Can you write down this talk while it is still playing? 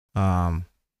Um,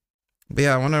 but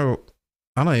yeah, I wonder.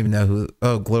 I don't even know who.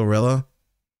 Oh, Glorilla.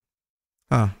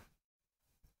 Huh.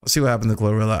 Let's see what happened to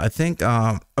Glorilla. I think.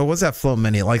 Oh, what's that Flow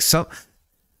Mini? Like some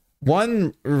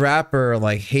one rapper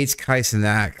like hates Kai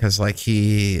Cenat because like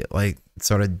he like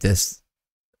sort of dissed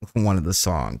one of the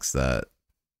songs that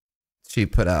she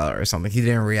put out or something. He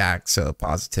didn't react so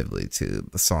positively to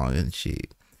the song, and she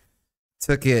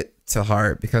took it to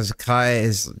heart because Kai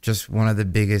is just one of the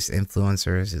biggest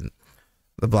influencers in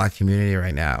the black community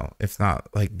right now, if not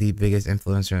like the biggest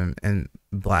influencer in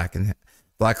black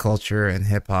culture and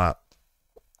hip hop.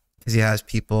 Because he has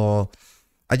people.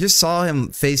 I just saw him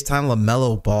FaceTime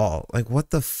LaMelo Ball. Like, what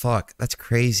the fuck? That's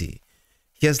crazy.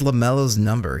 He has LaMelo's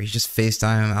number. He's just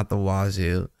FaceTime him out the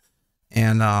wazoo.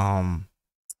 And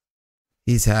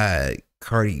he's had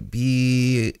Cardi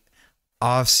B,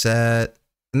 Offset,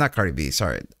 not Cardi B,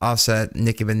 sorry, Offset,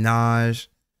 Nicki Minaj,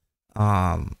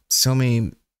 so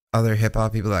many other hip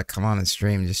hop people that come on and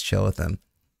stream and just chill with them.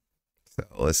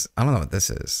 So I don't know what this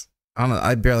is. I don't know.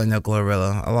 I barely know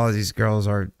Glorilla. A lot of these girls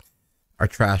are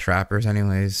trash rappers,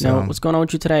 anyways. So Now, what's going on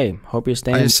with you today? Hope you're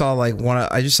staying. I just saw like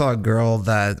I just saw a girl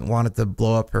that wanted to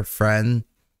blow up her friend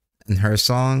in her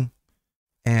song,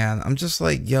 and I'm just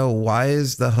like, yo, why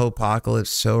is the Hopocalypse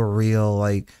so real?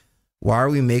 Like, why are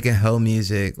we making hoe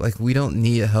music? Like, we don't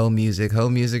need hoe music. Hoe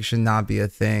music should not be a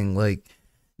thing. Like,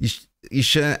 you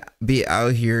shouldn't be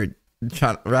out here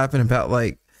rapping about,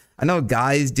 like, I know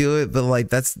guys do it, but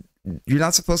like you're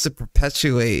not supposed to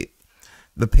perpetuate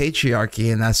the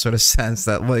patriarchy in that sort of sense,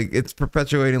 that like it's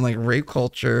perpetuating like rape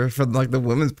culture from like the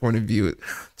women's point of view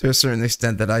to a certain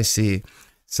extent that I see.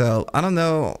 So I don't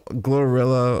know,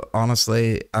 Glorilla,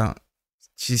 honestly, I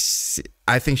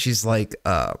think she's like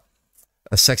a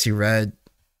sexy red,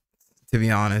 to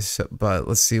be honest, but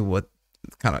let's see what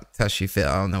kind of test she fit.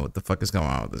 I don't know what the fuck is going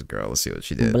on with this girl. Let's see what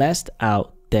she did. Blessed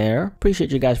out there.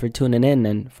 Appreciate you guys for tuning in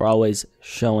and for always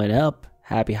showing up.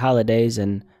 Happy holidays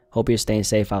and hope you're staying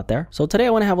safe out there. So today I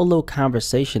want to have a little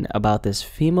conversation about this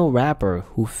female rapper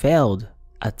who failed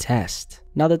a test.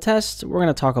 Now the test, we're going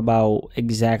to talk about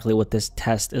exactly what this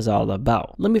test is all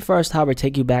about. Let me first, however,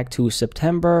 take you back to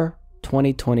September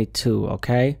 2022,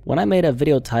 okay? When I made a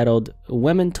video titled,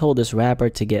 Women Told This Rapper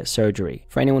to Get Surgery.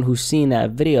 For anyone who's seen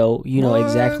that video, you know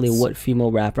exactly what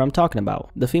female rapper I'm talking about.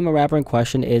 The female rapper in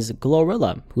question is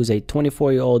Glorilla, who's a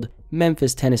 24-year-old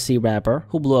Memphis, Tennessee rapper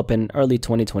who blew up in early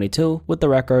 2022 with the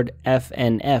record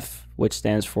FNF, which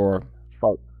stands for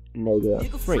Fuck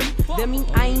Nigga Free. That mean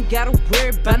I ain't gotta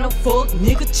worry about no fuck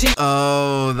nigga chick.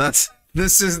 Oh,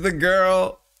 this is the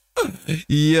girl.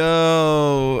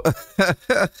 Yo.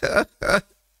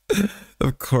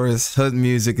 Of course, hood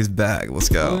music is back. Let's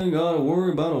go. I ain't gotta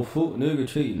worry about no fuck nigga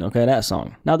cheating. Okay, that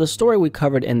song. Now the story we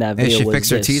covered in that video she was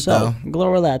fixed her this. teeth, So, though.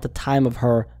 Glorilla, at the time of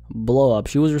her blow up,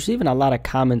 she was receiving a lot of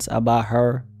comments about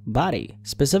her body,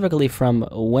 specifically from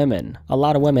women. A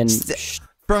lot of women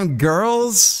From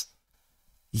girls?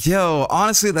 Yo,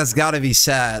 honestly, that's gotta be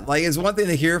sad. Like, it's one thing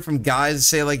to hear from guys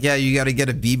say, like, yeah, you gotta get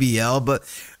a BBL, but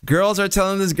girls are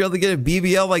telling this girl to get a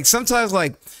BBL. Like, sometimes,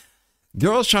 like,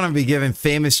 girls trying to be giving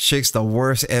famous chicks the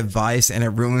worst advice and it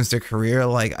ruins their career.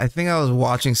 Like, I think I was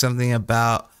watching something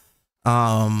about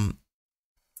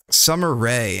Summer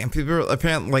Rae, and people were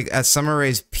apparently, like, at Summer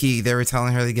Rae's peak, they were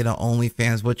telling her to get an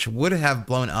OnlyFans, which would have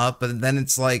blown up, but then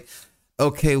it's like,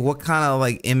 okay, what kind of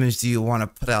like image do you want to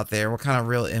put out there? What kind of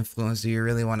real influence do you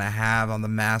really want to have on the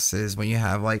masses when you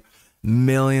have like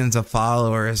millions of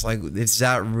followers? Like, is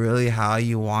that really how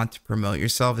you want to promote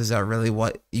yourself? Is that really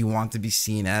what you want to be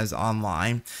seen as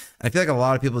online? And I feel like a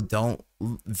lot of people don't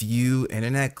view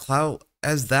internet clout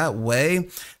as that way.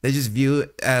 They just view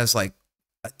it as like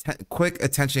quick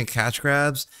attention catch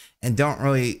grabs and don't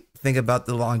really think about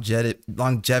the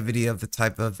longevity of the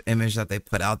type of image that they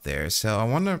put out there. So I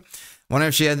wonder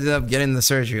if she ended up getting the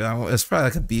surgery. It's probably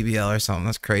like a BBL or something.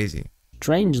 That's crazy.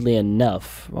 Strangely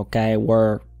enough, okay,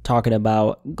 we're talking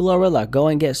about Glorilla, go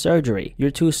and get surgery. You're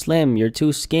too slim, you're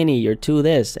too skinny, you're too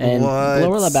this. And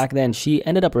Glorilla back then, she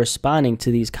ended up responding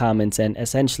to these comments, and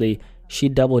essentially she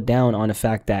doubled down on the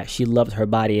fact that she loved her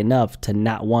body enough to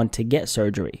not want to get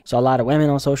surgery. So a lot of women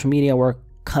on social media were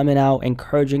coming out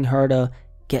encouraging her to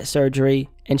get surgery,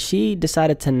 and she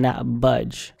decided to not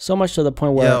budge. So much to the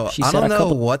point where she said, I don't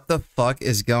know what the fuck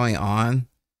is going on,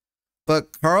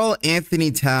 but Karl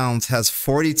Anthony Towns has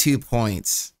 42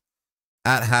 points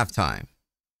at halftime.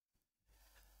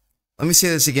 Let me say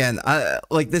this again.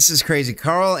 Like, this is crazy.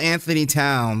 Karl Anthony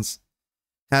Towns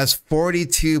has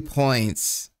 42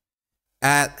 points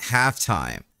at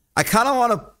halftime. I kind of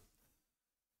want to.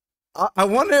 I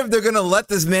wonder if they're going to let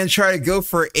this man try to go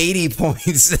for 80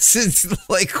 points. This is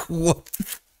like, what?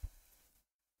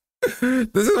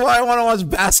 This is why I want to watch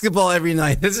basketball every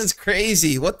night. This is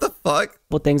crazy. What the fuck?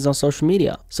 Things on social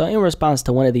media. So in response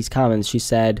to one of these comments, she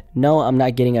said, "No, I'm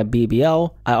not getting a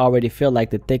BBL. I already feel like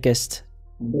the thickest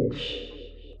bitch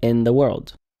in the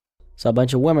world." So a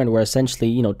bunch of women were essentially,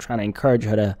 you know, trying to encourage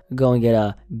her to go and get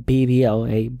a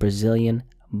BBL, a Brazilian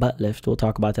butt lift. We'll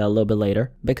talk about that a little bit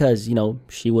later, because, you know,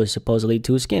 she was supposedly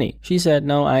too skinny. She said,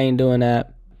 "No, I ain't doing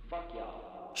that."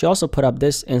 She also put up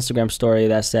this Instagram story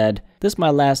that said, "This is my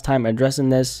last time addressing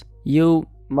this. You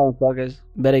motherfuckers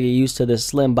better get used to this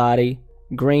slim body,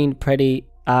 green pretty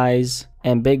eyes,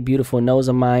 and big beautiful nose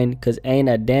of mine, cause ain't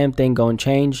a damn thing gonna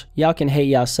change. Y'all can hate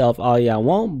yourself all y'all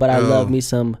want, but I love me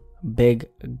some big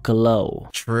glow."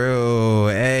 True.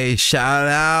 Hey, shout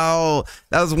out.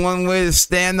 That was one way to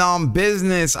stand on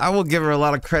business. I will give her a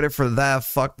lot of credit for that.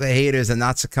 Fuck the haters and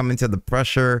not succumbing to the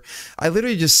pressure. I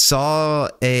literally just saw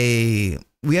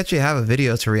we actually have a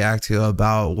video to react to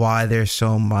about why there's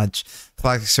so much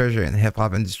plastic surgery in the hip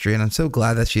hop industry. And I'm so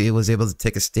glad that she was able to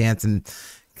take a stance and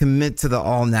commit to the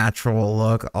all natural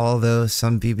look. Although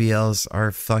some BBLs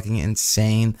are fucking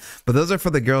insane, but those are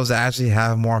for the girls that actually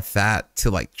have more fat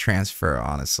to like transfer,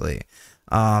 honestly.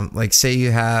 Like say you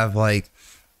have waist,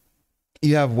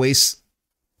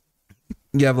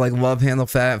 you have like love handle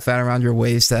fat around your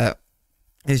waist that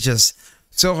is just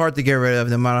so hard to get rid of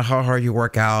no matter how hard you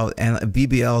work out, and a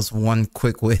BBL is one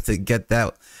quick way to get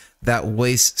that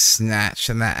waist snatched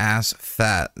and that ass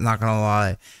fat. Not gonna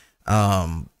lie,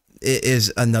 it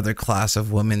is another class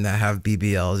of women that have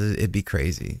BBLs. It'd be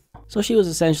crazy. So she was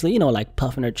essentially, you know, like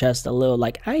puffing her chest a little,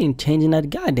 like, I ain't changing that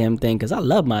goddamn thing because I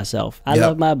love myself. I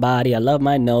love my body. I love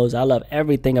my nose. I love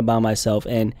everything about myself,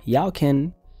 and y'all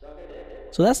can.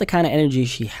 So that's the kind of energy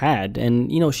she had,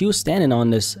 and you know, she was standing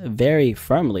on this very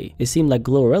firmly. It seemed like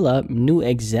Glorilla knew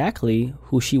exactly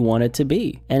who she wanted to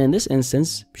be, and in this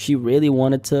instance, she really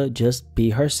wanted to just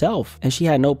be herself, and she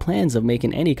had no plans of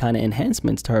making any kind of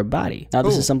enhancements to her body. Now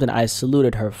this is something I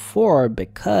saluted her for,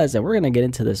 because, and we're gonna get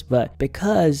into this, but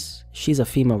because she's a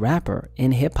female rapper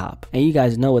in hip-hop, and you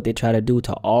guys know what they try to do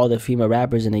to all the female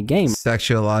rappers in the game.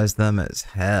 Sexualize them as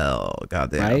hell.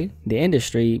 Goddamn. Right? The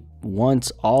industry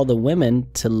wants all the women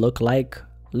to look like,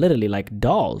 literally like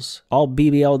dolls. All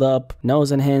BBL'd up,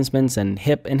 nose enhancements and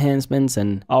hip enhancements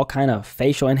and all kind of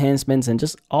facial enhancements and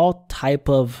just all type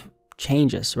of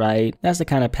changes, right? That's the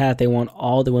kind of path they want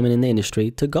all the women in the industry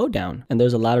to go down. And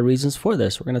there's a lot of reasons for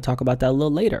this. We're going to talk about that a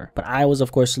little later. But I was,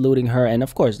 of course, saluting her. And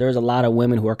of course, there's a lot of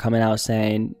women who are coming out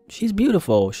saying, she's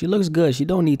beautiful. She looks good. She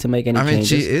don't need to make any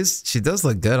changes. She does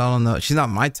look good. I don't know. She's not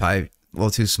my type. A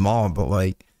little too small, but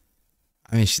like,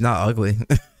 I mean, she's not ugly.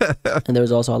 And there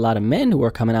was also a lot of men who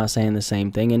were coming out saying the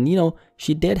same thing. And, you know,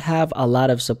 she did have a lot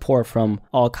of support from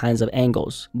all kinds of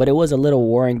angles. But it was a little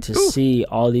worrying to see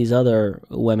all these other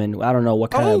women. I don't know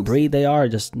what kind of breed they are.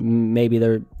 Just maybe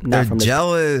they're not from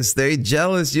jealous. They're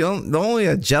jealous. Only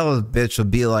a jealous bitch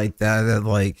would be like that. That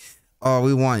like, oh,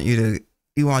 we want you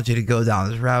to go down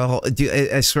this rabbit hole.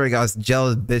 Dude, I swear to God, it's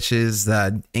jealous bitches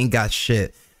that ain't got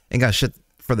shit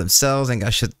for themselves, ain't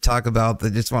got shit to talk about. They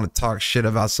just want to talk shit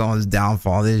about someone's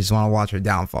downfall. They just want to watch her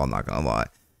downfall. Not gonna lie,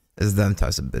 it's them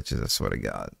types of bitches. I swear to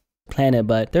God. Planet,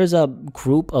 but there's a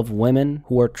group of women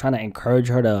who are trying to encourage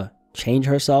her to change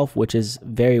herself, which is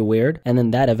very weird. And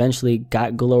then that eventually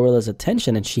got Glorilla's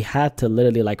attention, and she had to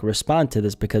literally like respond to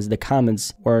this because the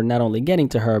comments were not only getting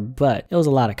to her, but it was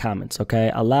a lot of comments,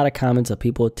 okay? A lot of comments of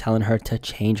people telling her to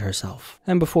change herself.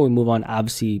 And before we move on,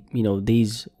 obviously, you know,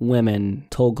 these women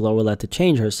told Glorilla to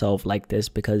change herself like this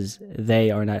because they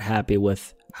are not happy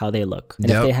with how they look.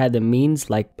 And if they had the means,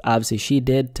 like obviously she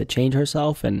did, to change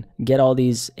herself and get all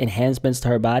these enhancements to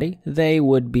her body, they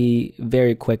would be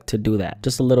very quick to do that.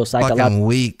 Just a little psychological.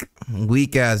 Fucking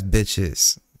weak ass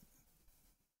bitches.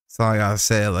 That's all I gotta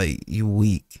say. Like, you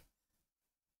weak.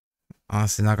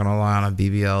 Honestly, not gonna lie on a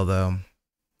BBL though.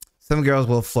 Some girls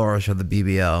will flourish with the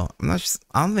BBL.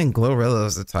 I don't think Glorilla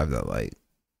is the type that like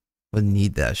would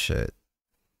need that shit.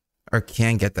 Or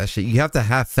can get that shit. You have to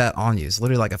have fat on you. It's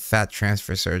literally like a fat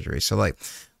transfer surgery. So like,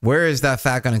 where is that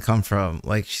fat gonna come from?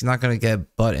 Like, she's not gonna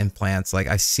get butt implants. Like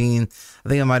I think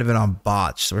it might have been on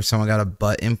Botched where someone got a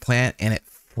butt implant and it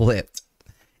flipped.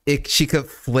 She could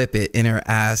flip it in her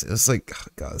ass. It was like, oh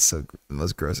God, it's so the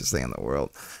most grossest thing in the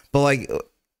world. But like,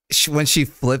 when she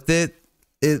flipped it,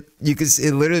 it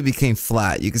literally became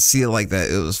flat. You could see it like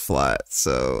that. It was flat.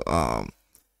 So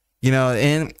you know,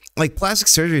 and like plastic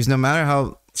surgeries, no matter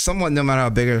how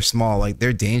big or small, like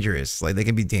they're dangerous. Like they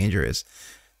can be dangerous.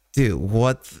 Dude,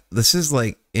 this is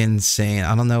like insane.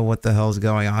 I don't know what the hell is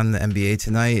going on in the NBA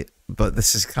tonight, but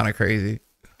this is kind of crazy.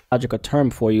 psychological term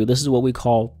for you. This is what we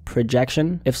call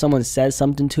projection. If someone says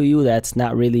something to you that's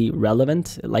not really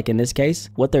relevant, like in this case,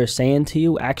 what they're saying to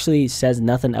you actually says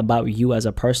nothing about you as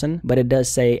a person, but it does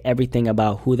say everything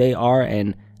about who they are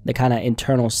and the kind of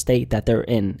internal state that they're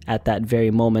in at that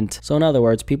very moment. So in other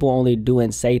words, people only do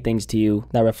and say things to you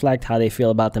that reflect how they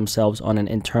feel about themselves on an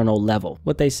internal level.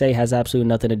 What they say has absolutely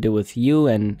nothing to do with you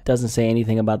and doesn't say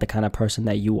anything about the kind of person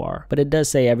that you are. But it does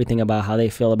say everything about how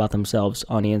they feel about themselves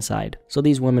on the inside. So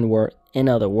these women were, in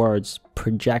other words,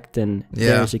 projecting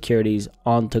their insecurities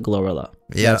onto Glorilla.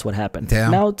 Yeah. That's what happened.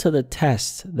 Damn. Now to the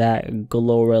test that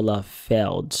Glorilla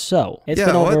failed. So it's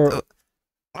been over...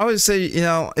 I would say, you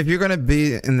know, if you're going to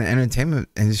be in the entertainment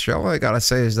industry, all I got to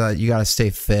say is that you got to stay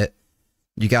fit.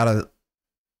 You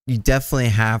definitely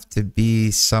have to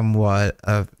be somewhat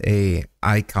of a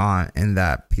icon in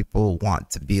that people want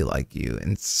to be like you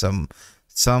in some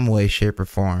way, shape, or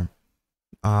form.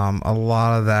 A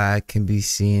lot of that can be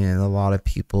seen in a lot of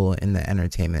people in the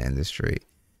entertainment industry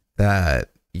that,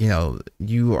 you know,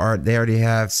 they already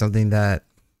have something that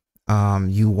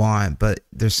you want, but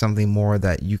there's something more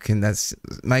that you can, that's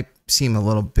might seem a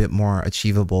little bit more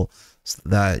achievable, so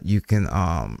that you can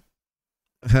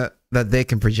that they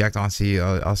can project onto you.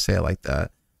 I'll say it like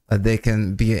that they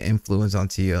can be an influence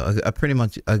onto you, a pretty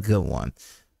much a good one.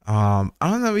 I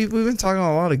don't know, we've been talking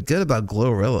a lot of good about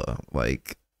Glorilla.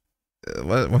 Like,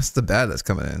 what's the bad that's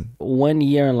coming in? 1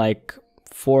 year and like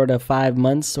 4 to 5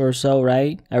 months or so,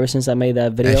 right? Ever since I made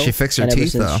that video. Yeah, she fixed her and ever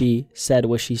teeth, since though. she said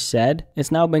what she said,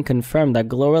 it's now been confirmed that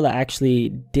Glorilla actually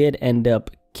did end up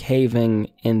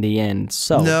caving in the end.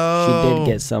 So she did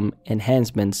get some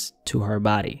enhancements to her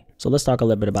body. So let's talk a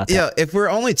little bit about that. Yeah, if we're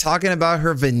only talking about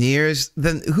her veneers,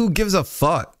 then who gives a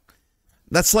fuck?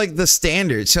 That's like the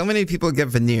standard. So many people get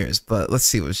veneers, but let's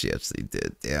see what she actually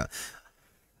did. Yeah.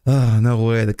 Oh, no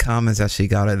way. The comments actually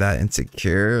got her that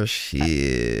insecure.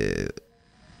 Shit.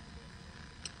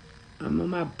 I'm on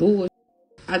my board.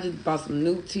 I just bought some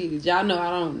new teeth. Y'all know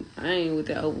I ain't with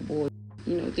that overboard.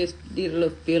 You know, just did a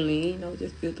little filling, you know,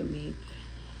 just filter me.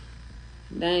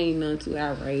 That ain't nothing too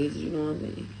outrageous, you know what I'm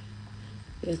saying?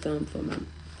 Just something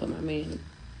for my man.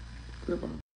 Grip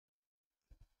on.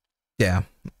 Yeah.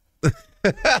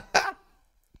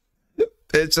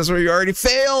 It's just where you already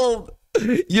failed.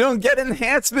 You don't get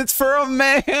enhancements for a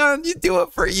man. You do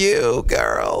it for you,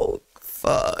 girl.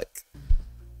 Fuck.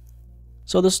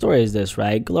 So the story is this,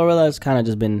 right? Glorilla's kind of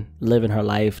just been living her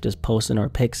life, just posting her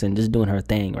pics and just doing her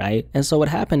thing, right? And so what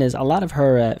happened is a lot of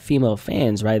her female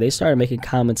fans, right, they started making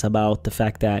comments about the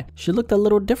fact that she looked a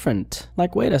little different.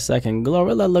 Like, wait a second,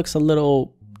 Glorilla looks a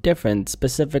little different,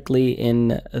 specifically in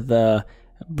the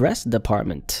breast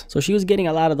department. So she was getting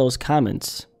a lot of those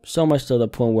comments, so much to the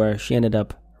point where she ended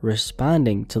up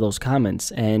responding to those comments,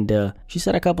 and she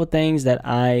said a couple things that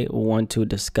I want to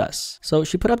discuss. So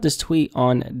she put up this tweet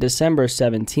on December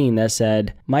 17 that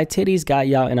said, "My titties got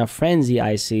y'all in a frenzy,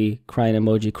 I see. Crying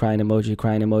emoji, crying emoji,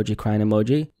 crying emoji, crying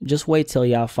emoji. Just wait till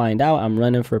y'all find out I'm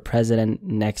running for president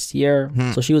next year."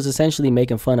 So she was essentially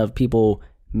making fun of people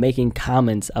making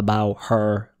comments about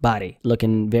her body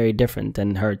looking very different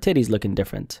and her titties looking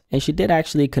different. And she did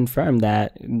actually confirm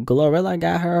that Glorilla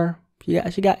got her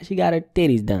She got her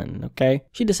titties done, okay?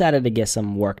 She decided to get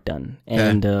some work done,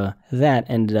 and that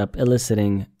ended up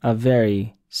eliciting a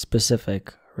very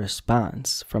specific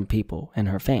response from people and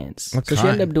her fans. Okay. So she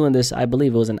ended up doing this, I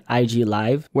believe it was an IG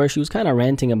live, where she was kind of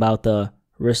ranting about the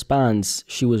response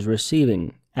she was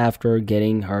receiving after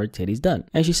getting her titties done.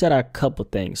 And she said a couple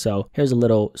things. So here's a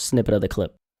little snippet of the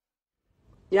clip.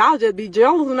 Y'all just be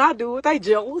jealous when I do it. They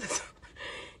jealous.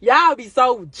 Y'all be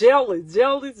so jealous.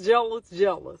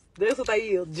 That's what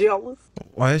they is, jealous.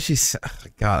 Why is she? Oh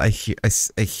God, I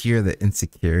hear the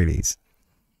insecurities.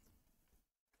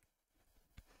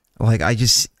 Like I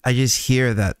just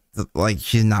hear that, like,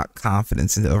 she's not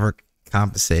confident and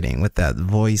overcompensating with that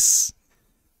voice,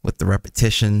 with the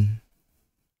repetition.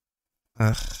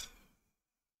 Ugh.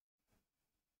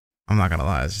 I'm not gonna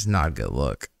lie, it's just not a good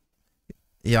look.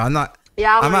 Yeah, I'm not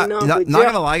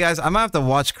gonna lie, guys. I might have to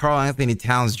watch Karl Anthony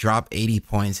Towns drop 80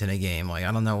 points in a game. Like,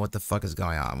 I don't know what the fuck is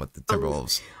going on with the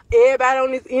Timberwolves. Everybody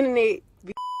on this internet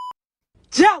be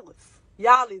jealous.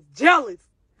 Y'all is jealous.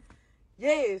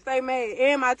 Yes, they mad.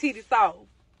 And my titties soft.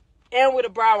 And with a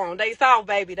bra on. They soft,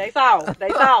 baby. They soft. They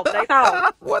soft.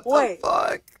 What the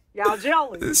fuck? Y'all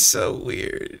jealous. It's so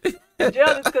weird. You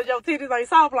jealous because your titties ain't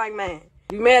soft like mine.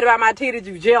 You mad about my titties,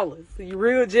 you jealous. You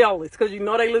real jealous because you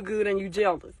know they look good and you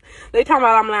jealous. They talking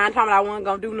about I'm lying, talking about I wasn't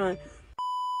going to do nothing.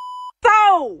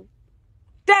 So,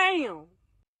 damn.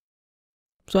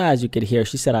 So as you could hear,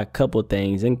 she said a couple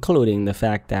things, including the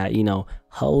fact that, you know,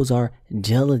 hoes are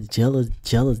jealous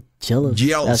Jealous.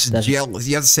 Jealous, That's jealous.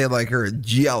 You have to say it like her,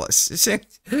 jealous.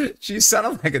 She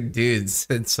sounded like a dude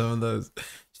in some of those.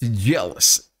 She's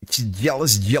jealous. She's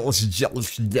jealous, jealous,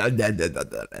 jealous.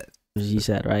 she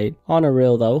said, right? On a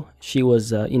real though, she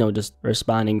was, you know, just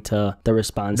responding to the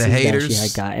responses that she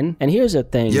had gotten. And here's the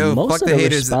thing: yo, most fuck of the the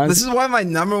haters. responses. This is why my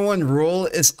 #1 rule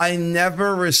is I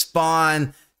never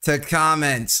respond to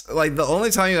comments. Like the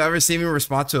only time you ever see me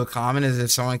respond to a comment is if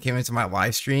someone came into my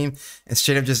live stream and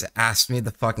straight up just asked me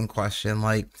the fucking question.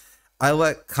 Like I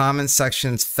let comment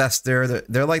sections fester.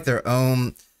 They're like their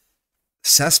own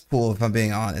cesspool, if I'm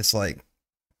being honest. Like,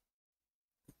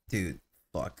 dude,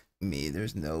 fuck me.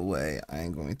 There's no way I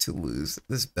am going to lose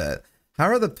this bet. How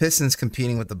are the Pistons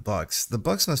competing with the Bucks? The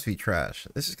Bucks must be trash.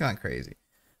 This is kind of crazy.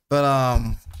 But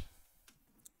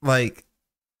like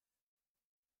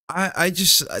I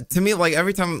just, to me, like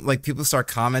every time like people start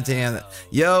commenting and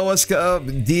yo, what's up,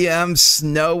 DM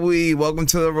Snowy, welcome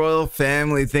to the royal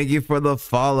family, thank you for the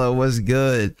follow, what's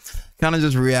good, kind of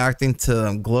just reacting to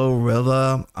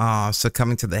Glorilla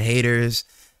succumbing to the haters,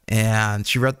 and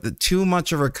she read too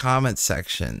much of her comment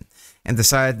section and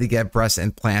decided to get breast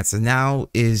implants, and now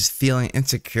is feeling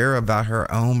insecure about her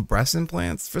own breast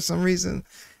implants for some reason.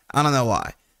 I don't know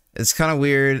why. It's kind of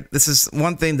weird. This is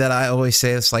one thing that I always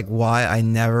say. It's like why I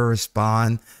never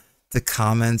respond to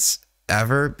comments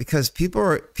ever, because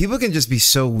people can just be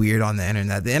so weird on the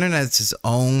internet. The internet's its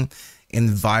own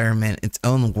environment, its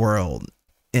own world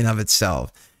in of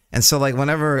itself. And so like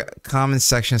whenever comment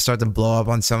sections start to blow up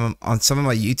on some of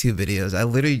my YouTube videos, I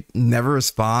literally never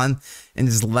respond and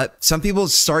just let some people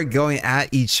start going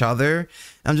at each other.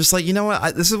 I'm just like, you know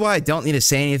what? This is why I don't need to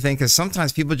say anything, because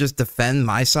sometimes people just defend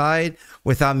my side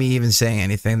without me even saying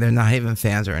anything. They're not even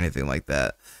fans or anything like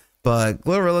that. But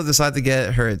Glorilla decided to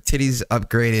get her titties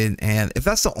upgraded, and if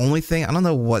that's the only thing, I don't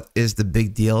know what is the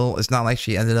big deal. It's not like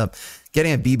she ended up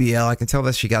getting a BBL. I can tell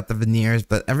that she got the veneers,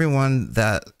 but everyone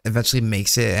that eventually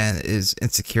makes it and is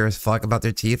insecure as fuck about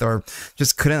their teeth, or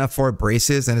just couldn't afford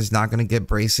braces and is not going to get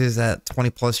braces at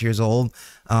 20 plus years old,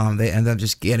 they end up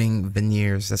just getting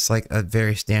veneers. That's like a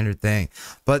very standard thing.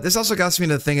 But this also got me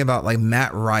to think about like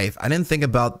Matt Rife. I didn't think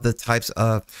about the types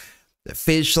of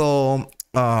facial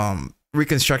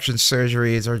reconstruction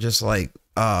surgeries or just like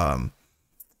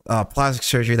plastic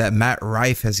surgery that Matt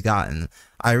Rife has gotten.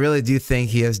 I really do think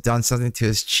he has done something to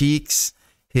his cheeks,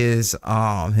 his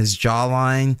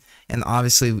jawline, and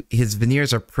obviously his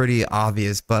veneers are pretty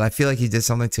obvious, but I feel like he did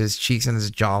something to his cheeks and his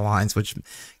jawlines, which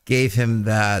gave him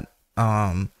that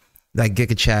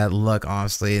Giga Chad look,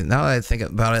 honestly. Now that I think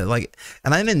about it, like,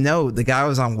 and I didn't know the guy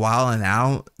was on Wild 'N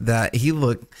Out, that he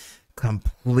looked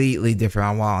completely different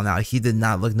on Wild 'N Out. He did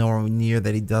not look nowhere near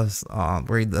that he does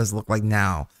where he does look like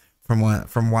now from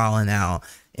Wild 'N Out.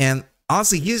 And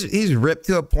honestly, he's ripped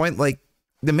to a point like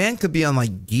the man could be on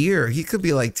like gear. He could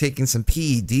be like taking some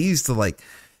PEDs to like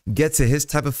get to his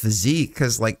type of physique,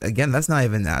 because like again, that's not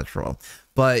even natural.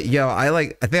 But yo, I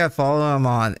think I follow him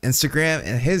on Instagram,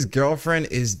 and his girlfriend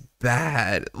is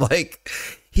bad. Like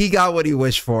he got what he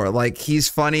wished for. Like he's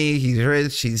funny, he's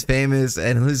rich, he's famous,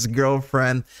 and his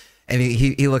girlfriend, and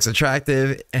he looks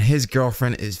attractive, and his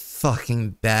girlfriend is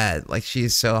fucking bad. Like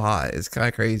she's so hot. It's kind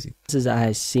of crazy. This is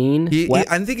I seen.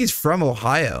 I think he's from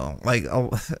Ohio. Like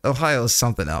Ohio is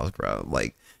something else, bro.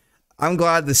 Like I'm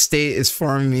glad the state is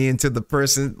forming me into the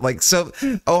person. Like, so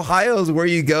Ohio is where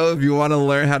you go if you want to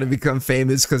learn how to become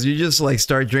famous, because you just like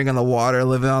start drinking the water,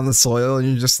 living on the soil, and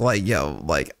you're just like, yo,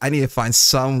 like I need to find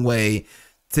some way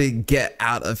to get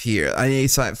out of here. I need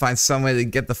to find some way to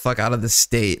get the fuck out of the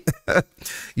state.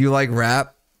 You like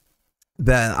rap?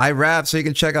 Then I rap, so you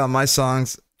can check out my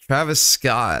songs. Travis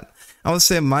Scott. I would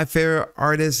say my favorite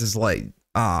artist is like,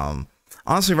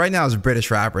 honestly, right now is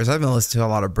British rappers. I've been listening to a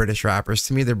lot of British rappers.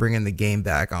 To me, they're bringing the game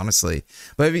back, honestly.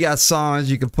 But if you got songs,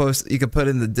 you can put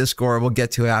in the Discord. We'll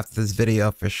get to it after this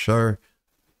video for sure.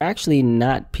 Actually,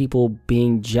 not people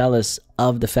being jealous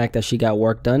of the fact that she got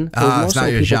work done. It was it's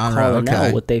not your genre. calling Okay.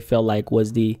 out what they felt like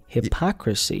was the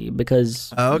hypocrisy,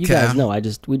 because Okay. you guys know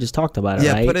we just talked about it,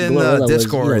 Yeah, right? put it in Glorilla the was,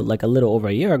 Discord. like a little over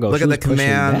a year ago. Look she at was the pushing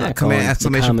command back on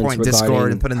exclamation the point comments Discord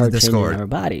regarding and put in her the changing Discord. her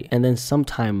body, and then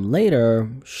sometime later,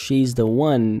 she's the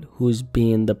one who's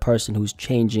being the person who's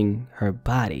changing her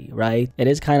body, right? It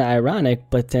is kind of ironic,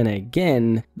 but then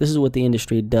again, this is what the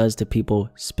industry does to people,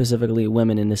 specifically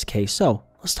women in this case. So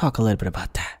let's talk a little bit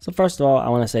about that. So first of all, I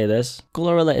want to say this.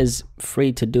 Glorilla is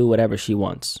free to do whatever she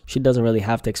wants. She doesn't really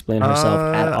have to explain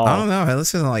herself at all. I don't know. I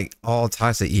listen to like all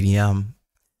types of EDM.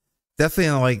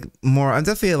 Definitely like more. I'm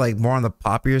definitely like more on the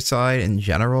popular side in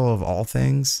general of all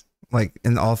things, like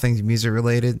in all things music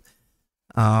related.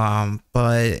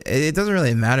 But it doesn't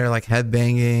really matter. Like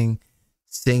headbanging,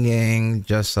 singing,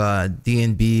 just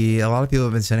D&B. A lot of people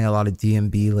have been sending a lot of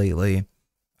D&B lately.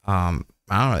 I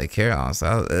don't really care, honestly.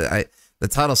 The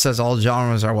title says all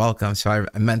genres are welcome, so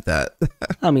I meant that.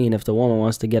 I mean, if the woman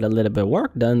wants to get a little bit of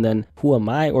work done, then who am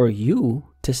I or you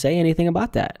to say anything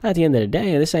about that? At the end of the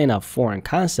day, this ain't a foreign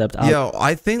concept. Yo,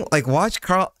 I think, like, watch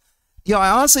Carl. Yo,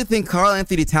 I honestly think Karl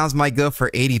Anthony Towns might go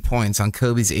for 80 points on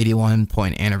Kobe's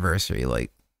 81-point anniversary.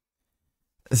 Like,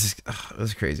 this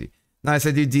is crazy. Nice,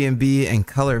 I do D&B and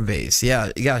color bass.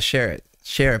 Yeah, you gotta share it.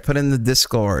 Share it. Put in the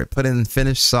Discord. Put in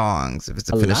finished songs if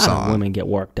it's a finished song. A lot of women get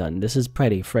work done. This is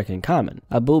pretty freaking common.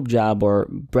 A boob job, or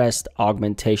breast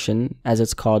augmentation, as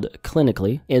it's called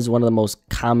clinically, is one of the most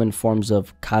common forms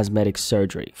of cosmetic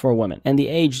surgery for women. And the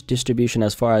age distribution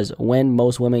as far as when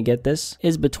most women get this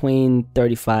is between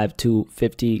 35 to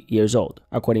 50 years old,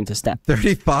 according to stats.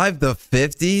 35 to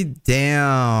 50?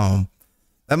 Damn.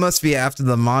 That must be after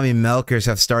the mommy milkers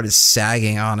have started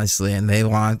sagging, honestly, and they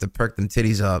wanted to perk them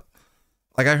titties up.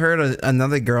 Like, I heard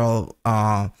another girl,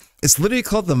 it's literally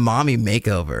called the mommy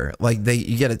makeover. Like,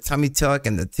 you get a tummy tuck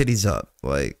and the titties up.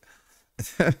 Like,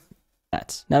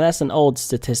 Now, that's an old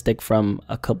statistic from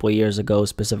a couple of years ago,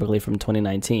 specifically from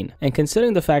 2019. And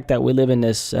considering the fact that we live in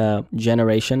this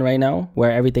generation right now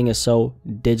where everything is so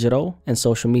digital and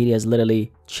social media is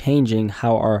literally changing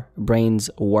how our brains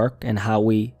work and how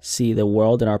we see the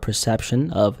world and our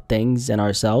perception of things and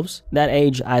ourselves, that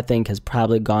age, I think, has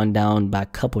probably gone down by a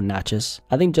couple notches.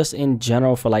 I think just in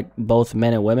general, for like both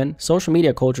men and women, social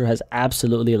media culture has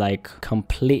absolutely like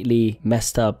completely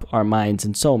messed up our minds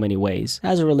in so many ways.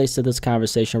 As it relates to this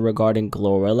conversation regarding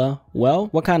Glorilla, well,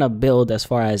 what kind of build as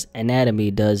far as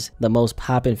anatomy does the most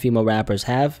poppin' female rappers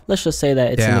have? Let's just say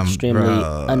that it's an extremely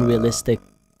unrealistic.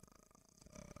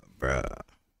 Bruh.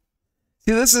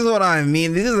 See, this is what I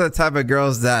mean. These are the type of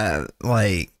girls that,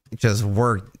 like, just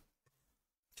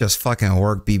fucking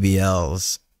work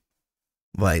BBLs.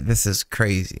 Like, this is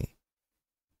crazy.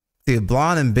 Dude,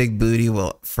 blonde and big booty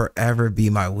will forever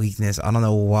be my weakness. I don't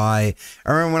know why.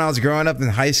 I remember when I was growing up in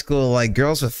high school, like,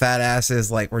 girls with fat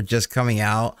asses, like, were just coming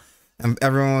out. And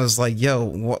everyone was like, yo,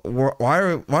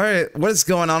 what is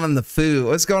going on in the food?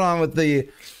 What's going on with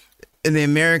in the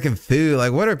American food?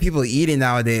 Like, what are people eating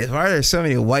nowadays? Why are there so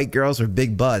many white girls with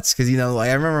big butts? Because, you know, like,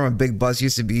 I remember when big butts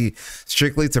used to be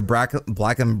strictly to black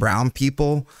and brown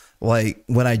people. Like,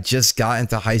 when I just got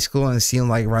into high school, and it seemed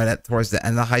like towards the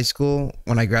end of high school,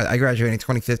 when I graduated in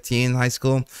 2015 high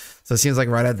school. So it seems like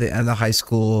right at the end of high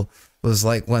school was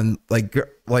like when like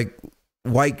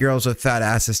white girls with fat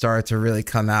asses started to really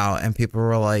come out, and people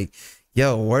were like,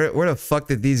 yo, where the fuck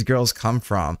did these girls come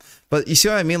from? But you see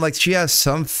what I mean? Like, she has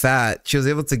some fat. She was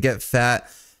able to get fat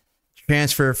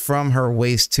transfer from her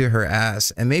waist to her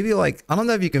ass. And maybe, like, I don't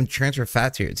know if you can transfer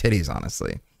fat to your titties,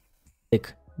 honestly.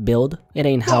 Build. It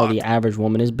ain't how the average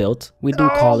woman is built. We do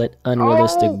call it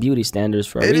unrealistic beauty standards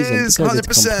for a reason, because 100%.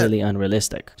 It's completely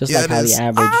unrealistic. Just like how the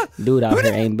average dude out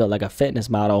here ain't built like a fitness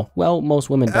model. Well, most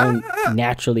women don't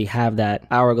naturally have that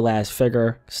hourglass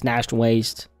figure, snatched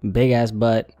waist, big ass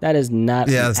butt. That is not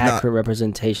an accurate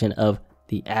representation of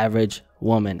the average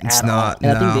woman at all.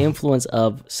 And I think the influence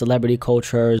of celebrity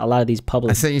culture, a lot of these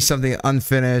public... I sent you something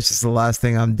unfinished. It's the last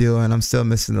thing I'm doing. I'm still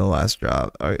missing the last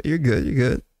drop. All right, you're good. You're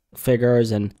good.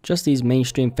 Figures and just these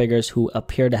mainstream figures who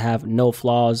appear to have no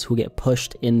flaws, who get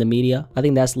pushed in the media. I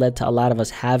think that's led to a lot of us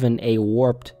having a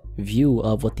warped view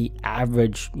of what the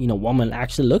average, you know, woman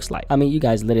actually looks like. I mean, you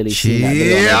guys literally see that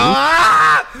video.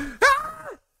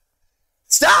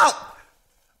 Stop!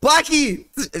 Blackie,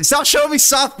 stop showing me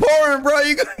soft porn, bro.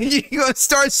 You gonna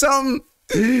start something.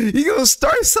 You gonna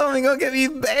start something, gonna get me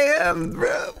banned,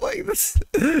 bro. Like this,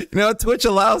 you know, Twitch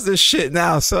allows this shit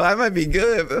now, so I might be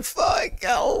good, but fuck,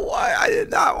 yo, why? I did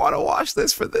not want to watch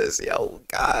this for this, yo,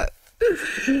 God,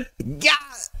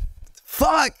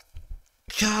 fuck,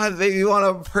 God, made me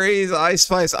want to praise Ice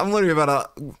Spice. I'm literally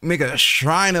about to make a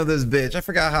shrine of this bitch. I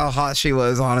forgot how hot she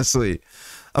was, honestly.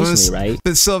 I've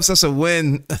been so obsessed with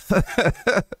Win.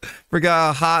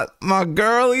 Forgot how hot my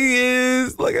girlie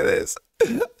is. Look at this.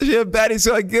 She a baddie,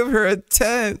 so I give her a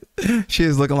 10. She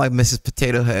is looking like Mrs.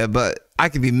 Potato Head, but I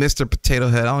could be Mr. Potato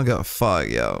Head. I don't give a fuck,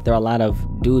 yo. There are a lot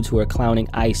of dudes who are clowning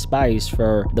Ice Spice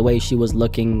for the way she was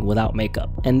looking without makeup.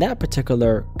 And that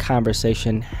particular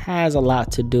conversation has a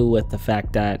lot to do with the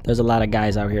fact that there's a lot of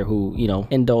guys out here who, you know,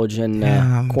 indulge in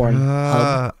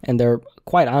Pornhub, and they're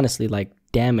quite honestly like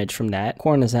damaged from that.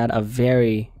 Porn has had a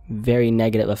very, very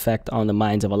negative effect on the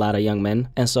minds of a lot of young men.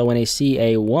 And so when they see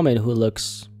a woman who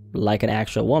looks like an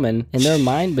actual woman, in their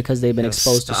mind, because they've been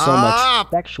exposed to so much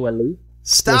sexually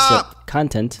explicit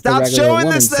content, the regular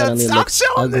woman suddenly looks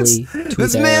ugly to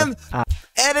this man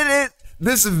edited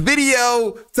this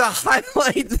video to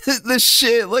highlight the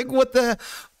shit. Like, what the?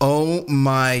 Oh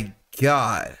my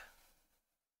God.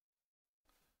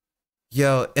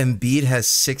 Yo, Embiid has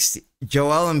 60.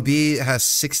 Joel Embiid has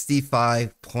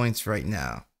 65 points right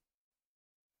now.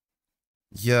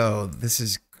 Yo, this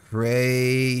is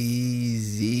crazy.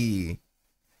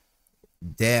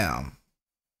 Damn.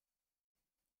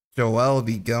 Joel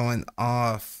be going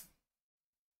off.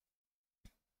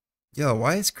 Yo,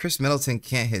 why is Chris Middleton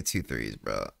can't hit 2 threes,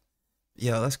 bro?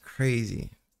 Yo, that's crazy.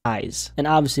 Eyes. And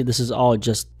obviously this is all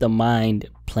just the mind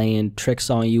playing tricks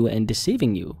on you and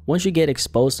deceiving you. Once you get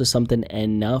exposed to something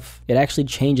enough, it actually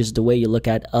changes the way you look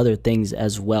at other things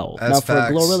as well. That's now for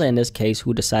facts. Glorilla in this case,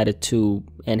 who decided to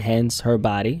enhance her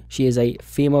body, she is a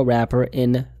female rapper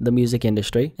in the music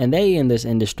industry, and they in this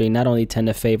industry not only tend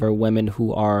to favor women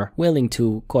who are willing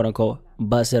to quote unquote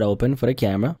bust it open for the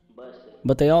camera,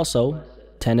 but they also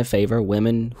tend to favor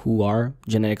women who are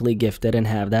genetically gifted and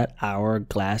have that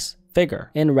hourglass figure.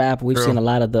 In rap, we've seen a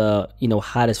lot of the,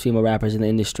 hottest female rappers in the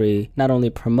industry not only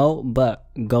promote, but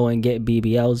go and get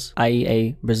BBLs, i.e.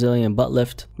 a Brazilian butt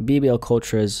lift. BBL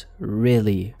culture is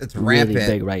really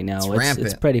big right now.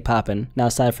 It's pretty popping. Now,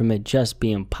 aside from it just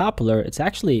being popular, it's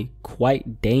actually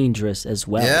quite dangerous as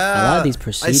well. Yeah. A lot of these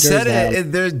procedures. I said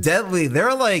it. They're deadly.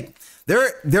 They're like,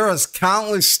 there was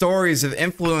countless stories of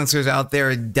influencers out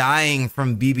there dying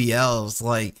from BBLs.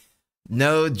 Like,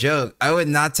 no joke. I would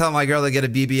not tell my girl to get a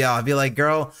BBL. I'd be like,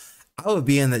 girl, I would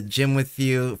be in the gym with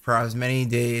you for as many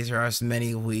days or as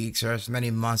many weeks or as many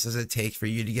months as it takes for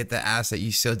you to get the ass that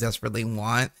you so desperately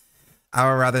want. I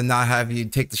would rather not have you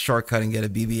take the shortcut and get a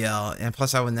BBL. And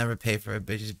plus, I would never pay for a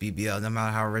bitch's BBL. No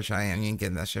matter how rich I am, you ain't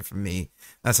getting that shit from me.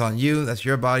 That's on you. That's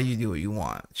your body. You do what you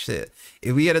want. Shit.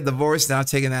 If we get a divorce, then I'm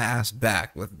taking that ass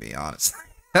back with me, honestly.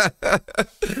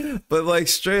 But like,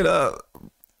 straight up.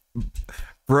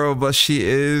 Bro, but she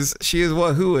is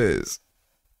what? Who is?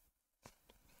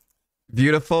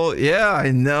 Beautiful? Yeah,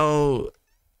 I know.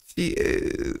 She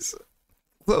is.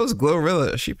 Close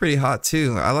Glorilla. She pretty hot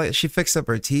too. She fixed up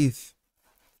her teeth.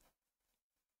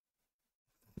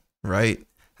 Right.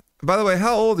 By the way,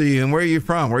 how old are you and where are you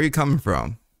from? Where are you coming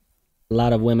from? A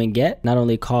lot of women get not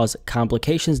only cause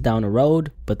complications down the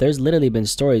road, but there's literally been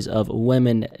stories of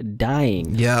women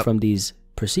dying from these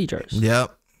procedures.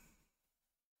 Yep.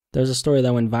 There's a story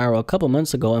that went viral a couple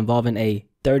months ago involving a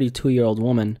 32-year-old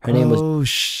woman. Her name was... Oh,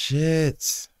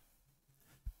 shit.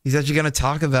 He's actually going to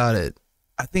talk about it.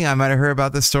 I think I might have heard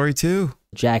about this story too.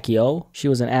 Jackie O. She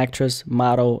was an actress,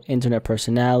 model, internet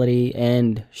personality,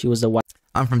 and she was the wife.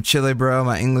 I'm from Chile, bro.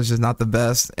 My English is not the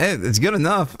best. Hey, it's good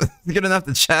enough. It's good enough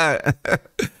to chat.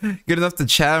 Good enough to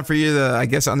chat for you to, I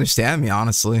guess, understand me,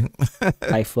 honestly.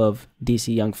 Wife of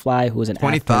DC Young Fly, who was an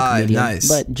 25, nice.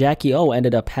 But Jackie O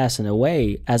ended up passing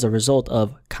away as a result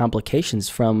of complications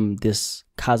from this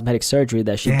cosmetic surgery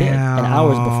that she did. And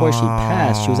hours before she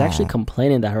passed, she was actually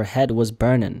complaining that her head was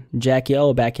burning. Jackie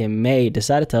O, back in May,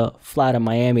 decided to fly to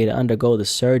Miami to undergo the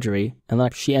surgery,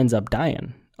 and she ends up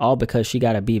dying. All because she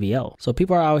got a BBL. So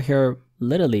people are out here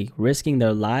literally risking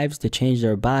their lives to change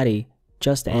their body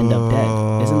just to end up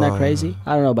dead. Isn't that crazy?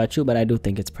 I don't know about you, but I do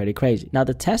think it's pretty crazy. Now,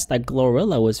 the test that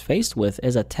Glorilla was faced with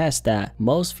is a test that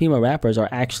most female rappers are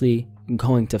actually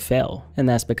going to fail. And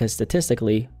that's because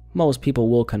statistically, most people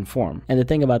will conform. And the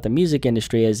thing about the music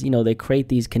industry is, they create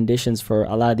these conditions for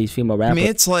a lot of these female rappers. I mean,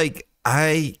 it's like,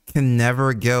 I can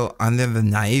never go under the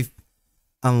knife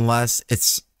unless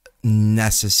it's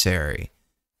necessary.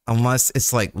 Unless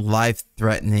it's like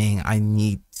life-threatening, I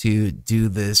need to do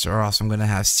this, or else I'm gonna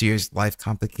have serious life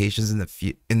complications in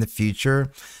the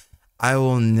future. I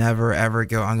will never ever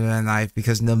go under the knife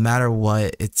because no matter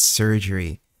what, it's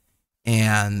surgery,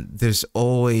 and there's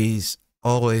always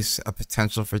a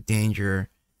potential for danger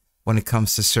when it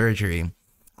comes to surgery.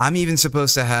 I'm even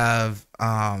supposed to have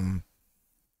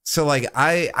so like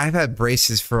I've had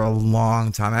braces for a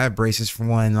long time. I had braces from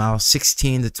when I was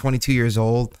 16 to 22 years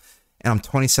old. And I'm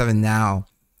 27 now.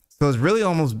 So it's really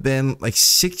almost been like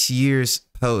 6 years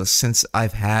post since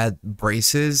I've had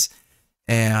braces.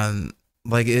 And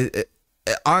like it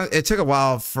took a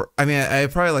while I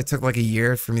probably like took like a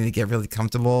year for me to get really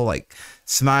comfortable, like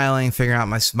smiling, figuring out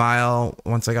my smile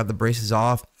once I got the braces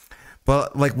off.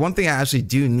 But like one thing I actually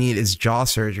do need is jaw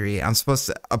surgery. I'm supposed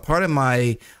to, a part of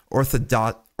my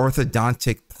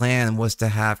orthodontic plan was to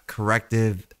have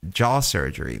corrective jaw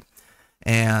surgery.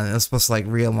 And it was supposed to like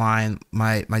realign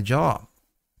my jaw.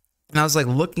 And I was like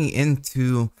looking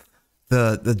into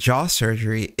the jaw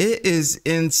surgery. It is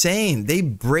insane. They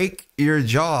break your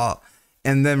jaw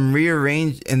and then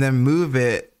rearrange and then move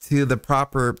it to the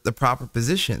proper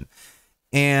position.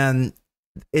 And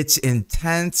it's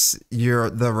intense.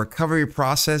 The recovery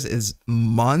process is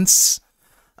months.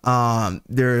 There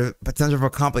are potential for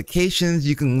complications.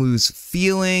 You can lose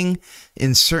feeling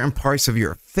in certain parts of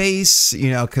your face,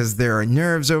 you know, because there are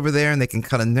nerves over there and they can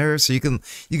cut a nerve. So you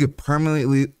could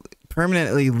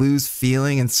permanently lose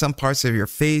feeling in some parts of your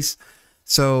face.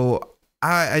 So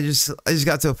I just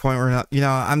got to a point where, you know,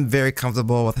 I'm very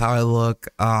comfortable with how I look.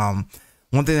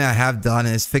 One thing that I have done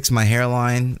is fix my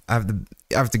hairline. I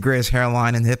have the greatest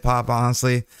hairline in hip hop,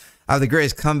 honestly. I have the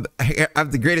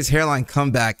greatest hairline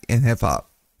comeback in hip hop.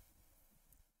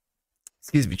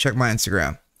 Excuse me, check my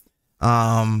Instagram.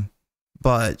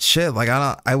 But shit, like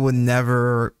I would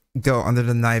never go under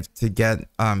the knife to get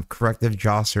corrective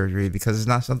jaw surgery because it's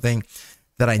not something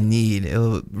that I need.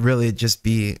 It'll really just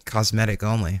be cosmetic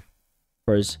only.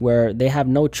 Where they have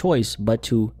no choice but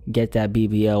to get that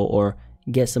BBL or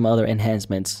get some other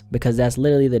enhancements, because that's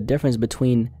literally the difference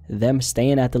between them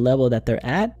staying at the level that they're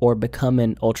at or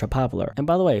becoming ultra popular. And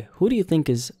by the way, who do you think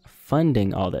is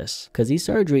funding all this? Because these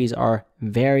surgeries are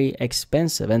very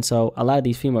expensive, and so a lot of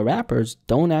these female rappers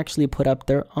don't actually put up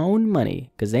their own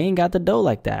money because they ain't got the dough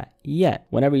like that yet.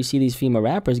 Whenever you see these female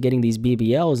rappers getting these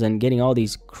BBLs and getting all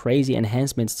these crazy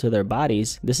enhancements to their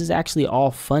bodies, this is actually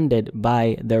all funded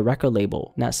by their record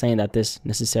label. Not saying that this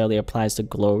necessarily applies to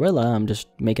Glorilla, I'm just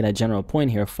making a general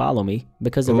point here, follow me,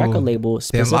 because the record label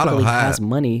specifically has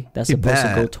money that's supposed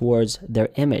to go towards their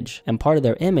image, and part of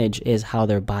their image is how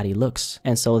their body looks,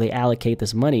 and so they allocate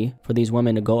this money for these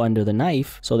women to go under the knife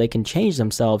so they can change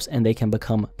themselves and they can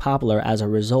become popular as a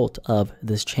result of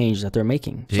this change that they're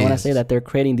making. So when I say that they're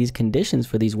creating these conditions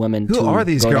for these women to go down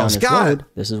this road,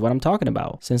 this is what I'm talking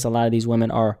about. Since a lot of these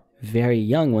women are very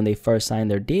young when they first sign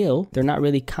their deal, they're not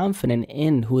really confident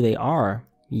in who they are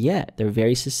yet. They're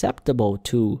very susceptible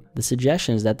to the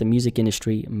suggestions that the music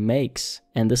industry makes,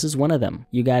 and this is one of them.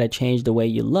 You got to change the way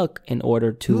you look in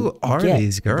order to get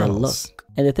these girls? The look.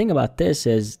 And the thing about this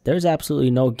is there's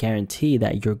absolutely no guarantee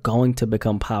that you're going to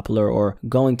become popular or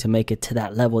going to make it to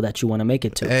that level that you want to make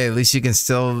it to. Hey, at least you can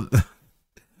still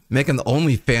make an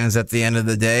OnlyFans at the end of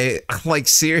the day. Like,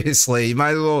 seriously, you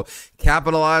might as well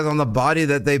capitalize on the body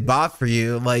that they bought for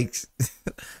you. Like,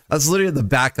 that's literally the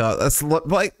backup. That's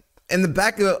like in the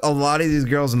back of a lot of these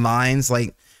girls' minds.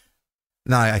 Like,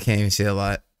 no, I can't even say a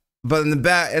lot. But in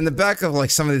the back of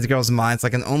like some of these girls' minds,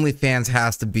 like an OnlyFans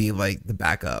has to be like the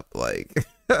backup. Like,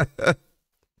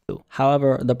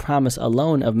 however, the promise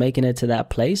alone of making it to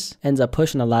that place ends up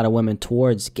pushing a lot of women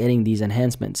towards getting these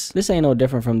enhancements. This ain't no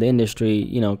different from the industry,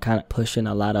 you know, kind of pushing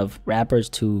a lot of rappers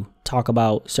to talk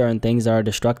about certain things that are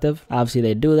destructive. Obviously,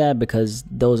 they do that because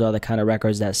those are the kind of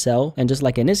records that sell. And just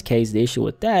like in this case, the issue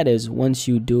with that is once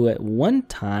you do it one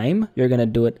time, you're going to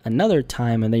do it another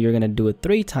time, and then you're going to do it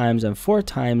 3 times and 4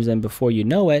 times. And before you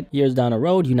know it, years down the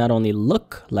road, you not only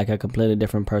look like a completely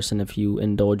different person if you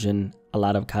indulge in a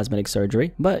lot of cosmetic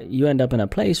surgery, but you end up in a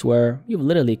place where you've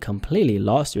literally completely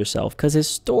lost yourself, because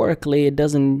historically it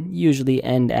doesn't usually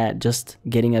end at just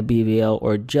getting a BBL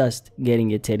or just getting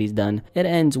your titties done. It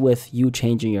ends with you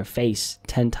changing your face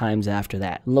 10 times after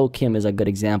that. Lil Kim is a good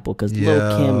example, because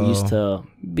Lil Kim used to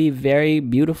be very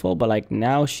beautiful, but like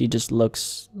now she just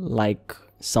looks like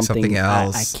something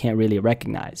else I can't really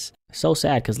recognize. So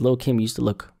sad, because Lil Kim used to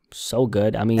look so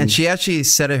good. I mean, and she actually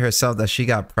said it herself that she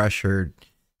got pressured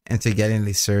into getting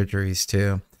these surgeries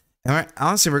too. And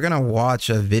honestly, we're gonna watch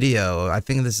a video. I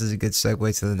think this is a good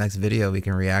segue to the next video we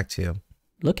can react to.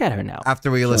 Look at her now.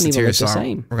 After we listen to your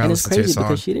song, we're gonna listen to your song.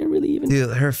 Because she didn't really even.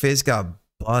 Dude, her face got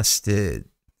busted.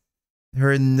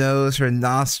 Her nose, her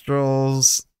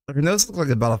nostrils. Her nose looks like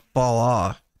it's about to fall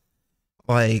off.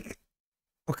 Like,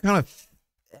 what kind of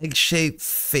egg-shaped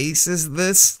face is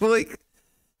this? Like,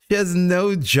 she has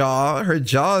no jaw. Her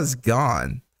jaw is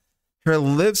gone. Her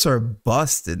lips are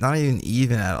busted, not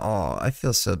even at all. I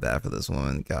feel so bad for this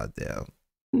woman. Goddamn.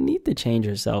 Need to change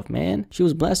herself, man. She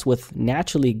was blessed with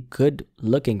naturally good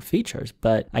looking features,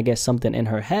 but I guess something in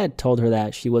her head told her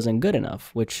that she wasn't good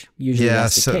enough, which usually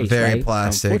that's the case, very right?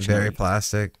 plastic, very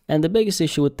plastic. And the biggest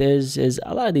issue with this is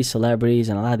a lot of these celebrities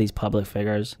and a lot of these public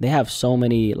figures, they have so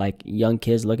many like young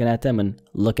kids looking at them and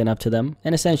looking up to them,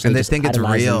 and essentially they think it's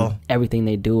real, everything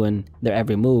they do and their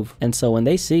every move. And so when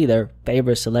they see their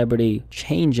favorite celebrity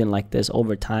changing like this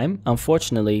over time,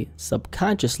 unfortunately,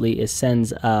 subconsciously, it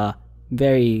sends a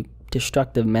very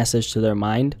destructive message to their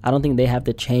mind. I don't think they have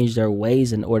to change their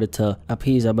ways in order to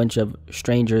appease a bunch of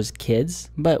strangers'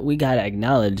 kids, but we gotta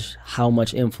acknowledge how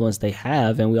much influence they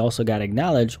have, and we also gotta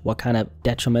acknowledge what kind of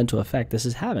detrimental effect this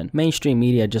is having. Mainstream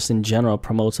media just in general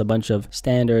promotes a bunch of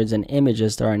standards and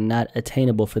images that are not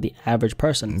attainable for the average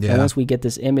person. And once we get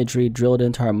this imagery drilled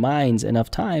into our minds enough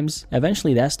times,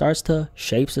 eventually that starts to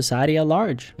shape society at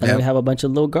large. And then we have a bunch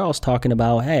of little girls talking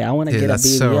about, hey, I want to get a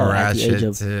BBL at the age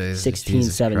of 16,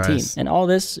 17. Christ. And all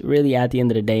this really at the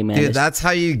end of the day, man. Dude, that's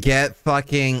how you get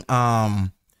fucking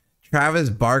Travis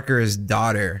Barker's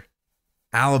daughter.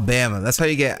 Alabama. That's how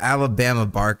you get Alabama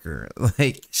Barker.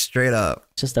 Like, straight up.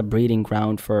 Just a breeding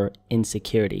ground for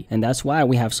insecurity. And that's why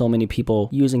we have so many people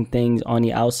using things on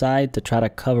the outside to try to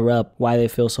cover up why they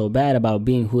feel so bad about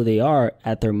being who they are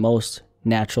at their most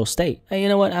natural state. And you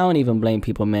know what? I don't even blame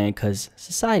people, man, because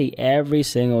society every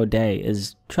single day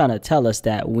is trying to tell us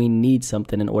that we need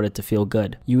something in order to feel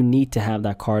good. You need to have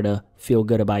that car to feel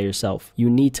good about yourself. You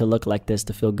need to look like this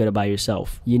to feel good about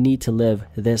yourself. You need to live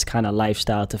this kind of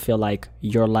lifestyle to feel like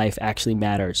your life actually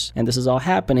matters. And this is all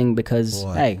happening because,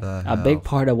 hey, a big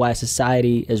part of why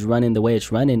society is running the way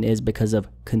it's running is because of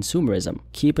consumerism.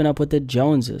 Keeping up with the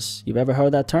Joneses. You've ever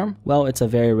heard that term? Well, it's a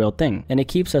very real thing. And it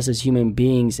keeps us as human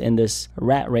beings in this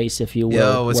rat race, if you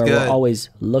will, where we're always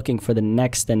looking for the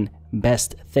next and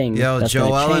best thing. That's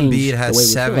Joel Embiid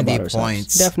has 70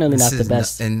 points. Definitely not the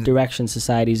best direction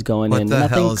society's going in. And I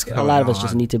think a lot of us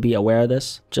just need to be aware of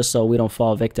this, just so we don't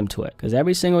fall victim to it. Because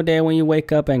every single day when you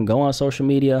wake up and go on social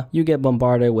media, you get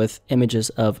bombarded with images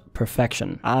of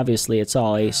perfection. Obviously, it's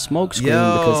all a smokescreen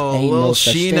because ain't no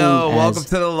such thing as welcome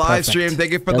to the live stream.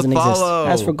 Thank you for the follow.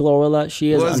 As for Glorilla,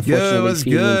 she is unfortunately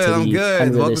feeding into the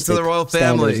unrealistic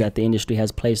standards that the industry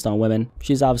has placed on women.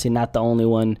 She's obviously not the only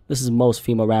one. This is most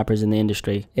female rappers in the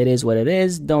industry. It is what it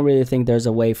is. Don't really think there's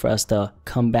a way for us to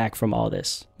come back from all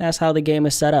this. That's how the game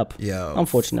is set up.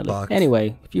 Unfortunately.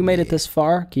 Anyway, if you made it this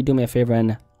far, can you do me a favor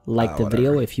and like the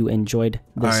video if you enjoyed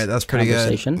this that's pretty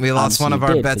conversation? Good. We lost one of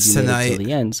our bets tonight. Till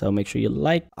the end, so make sure you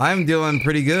like. I'm doing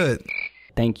pretty good.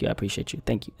 Thank you. I appreciate you.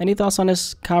 Thank you. Any thoughts on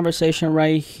this conversation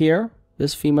right here?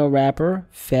 This female rapper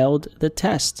failed the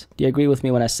test. Do you agree with me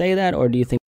when I say that, or do you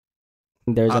think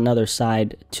there's another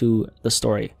side to the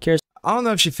story? Curious. I don't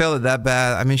know if she failed it that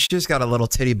bad. I mean, she just got a little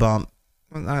titty bump.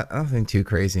 Nothing too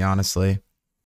crazy, honestly.